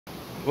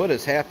What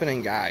is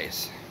happening,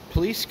 guys?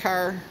 Police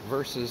car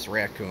versus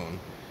raccoon.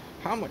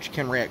 How much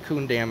can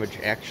raccoon damage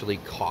actually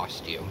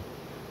cost you?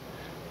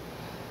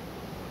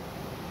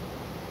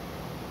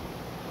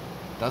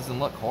 Doesn't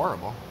look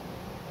horrible.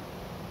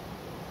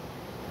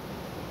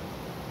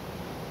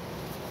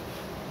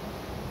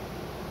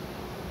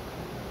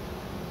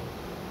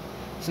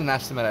 It's an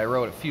estimate I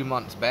wrote a few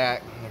months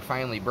back, and they're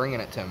finally bringing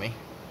it to me.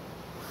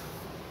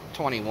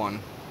 21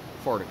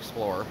 Ford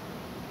Explorer.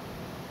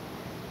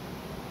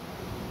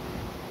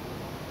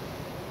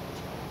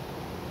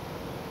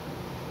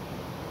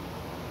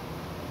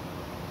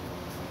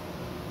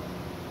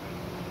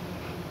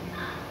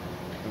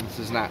 This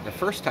is not the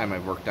first time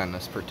I've worked on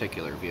this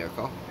particular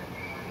vehicle.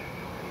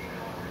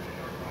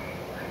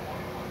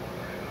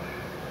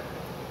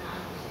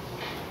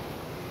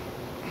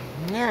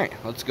 Alright,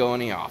 let's go in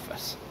the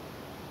office.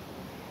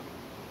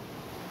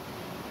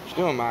 What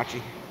you doing,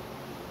 Machi?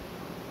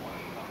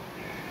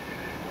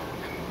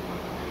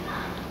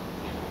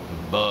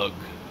 Bug.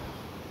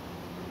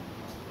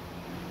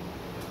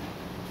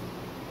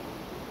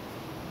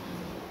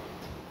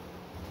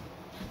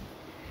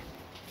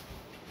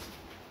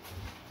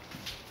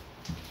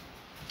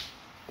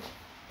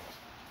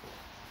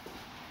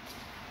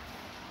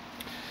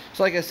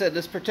 So like I said,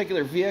 this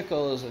particular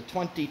vehicle is a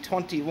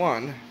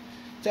 2021.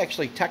 It's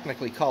actually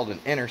technically called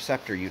an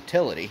Interceptor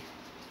utility.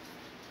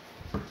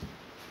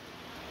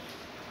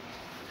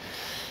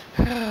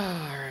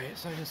 Alright,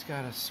 so I just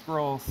gotta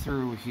scroll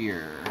through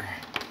here.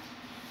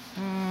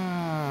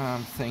 I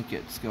think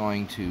it's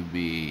going to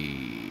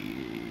be...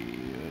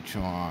 which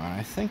one?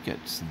 I think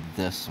it's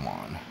this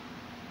one.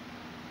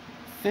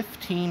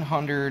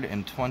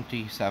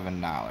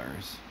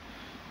 $1,527.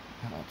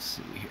 Let's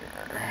see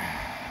here.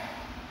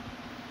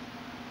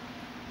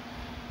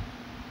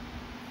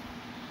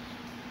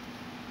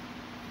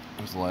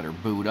 Let's let her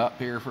boot up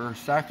here for a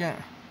second.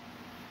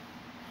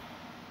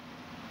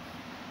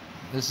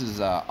 This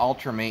is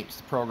Ultramate's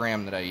the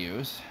program that I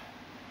use.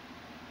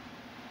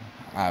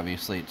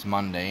 Obviously it's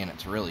Monday and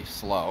it's really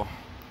slow.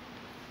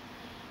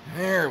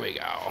 There we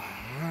go.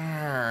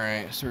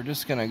 Alright, so we're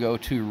just gonna go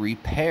to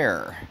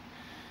repair.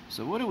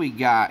 So what do we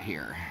got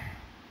here?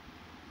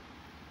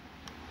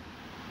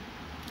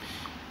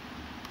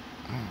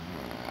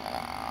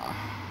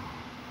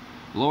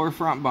 Lower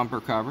front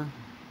bumper cover.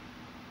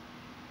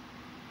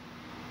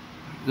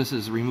 This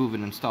is remove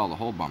and install the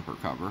whole bumper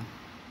cover.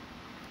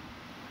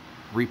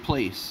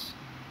 Replace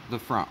the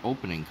front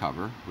opening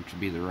cover, which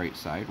would be the right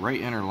side. Right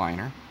inner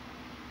liner.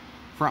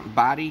 Front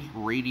body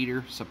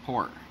radiator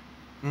support.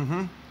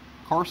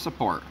 Core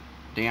support.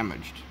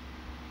 Damaged.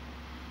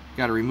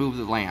 Got to remove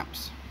the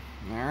lamps.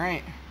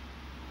 Alright.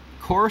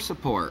 Core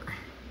support.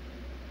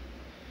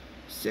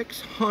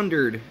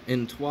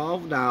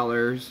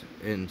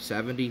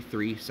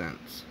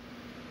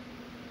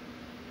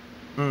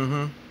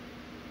 $612.73.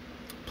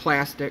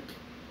 Plastic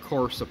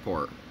core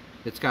support.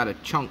 It's got a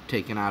chunk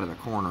taken out of the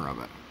corner of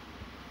it.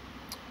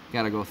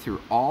 Got to go through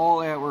all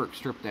that work,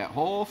 strip that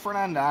whole front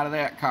end out of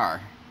that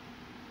car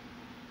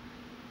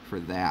for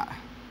that.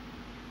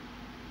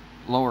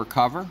 Lower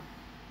cover,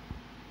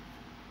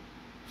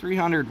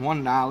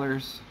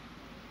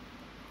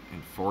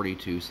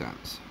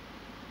 $301.42.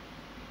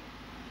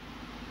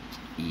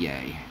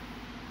 Yay.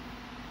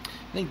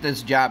 I think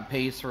this job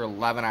pays for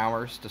 11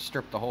 hours to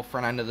strip the whole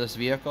front end of this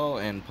vehicle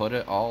and put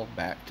it all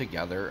back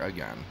together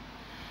again.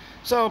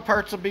 So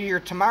parts will be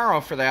here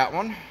tomorrow for that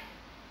one.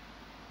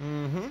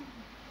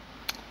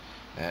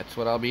 That's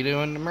what I'll be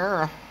doing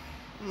tomorrow.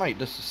 I might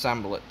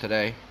disassemble it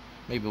today.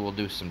 Maybe we'll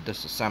do some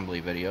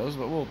disassembly videos,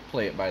 but we'll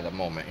play it by the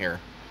moment here.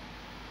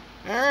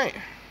 Alright.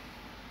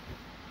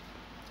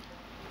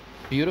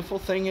 Beautiful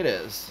thing it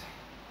is.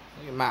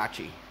 Look at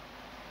Machi.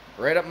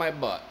 Right up my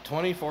butt.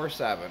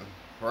 24/7.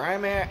 Where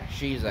I'm at,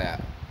 she's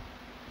at.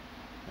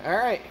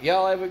 Alright,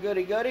 y'all have a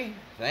goody-goody.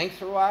 Thanks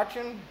for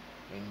watching.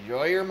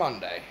 Enjoy your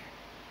Monday.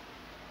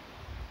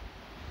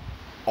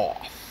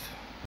 Off.